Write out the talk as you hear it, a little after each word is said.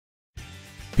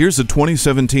Here's a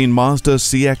 2017 Mazda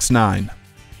CX-9.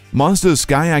 Mazda's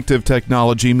SkyActiv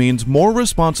technology means more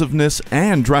responsiveness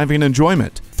and driving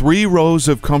enjoyment. 3 rows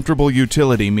of comfortable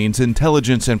utility means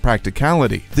intelligence and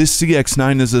practicality. This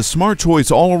CX-9 is a smart choice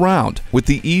all around, with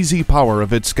the easy power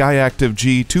of its SkyActiv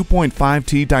G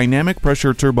 2.5T dynamic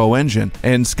pressure turbo engine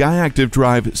and SkyActiv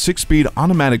Drive 6-speed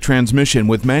automatic transmission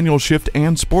with manual shift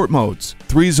and sport modes.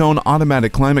 3-zone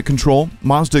automatic climate control,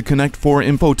 Mazda Connect 4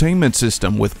 infotainment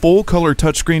system with full-color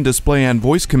touchscreen display and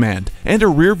voice command, and a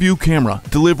rear-view camera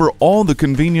deliver all the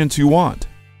convenience you want.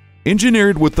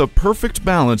 Engineered with the perfect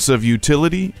balance of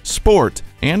utility, sport,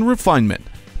 and refinement.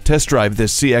 Test drive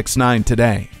this CX-9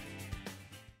 today.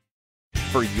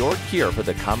 For your cure for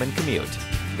the common commute,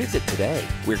 visit today.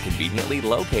 We're conveniently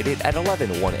located at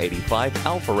 11185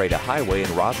 Alpharetta Highway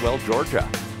in Roswell, Georgia.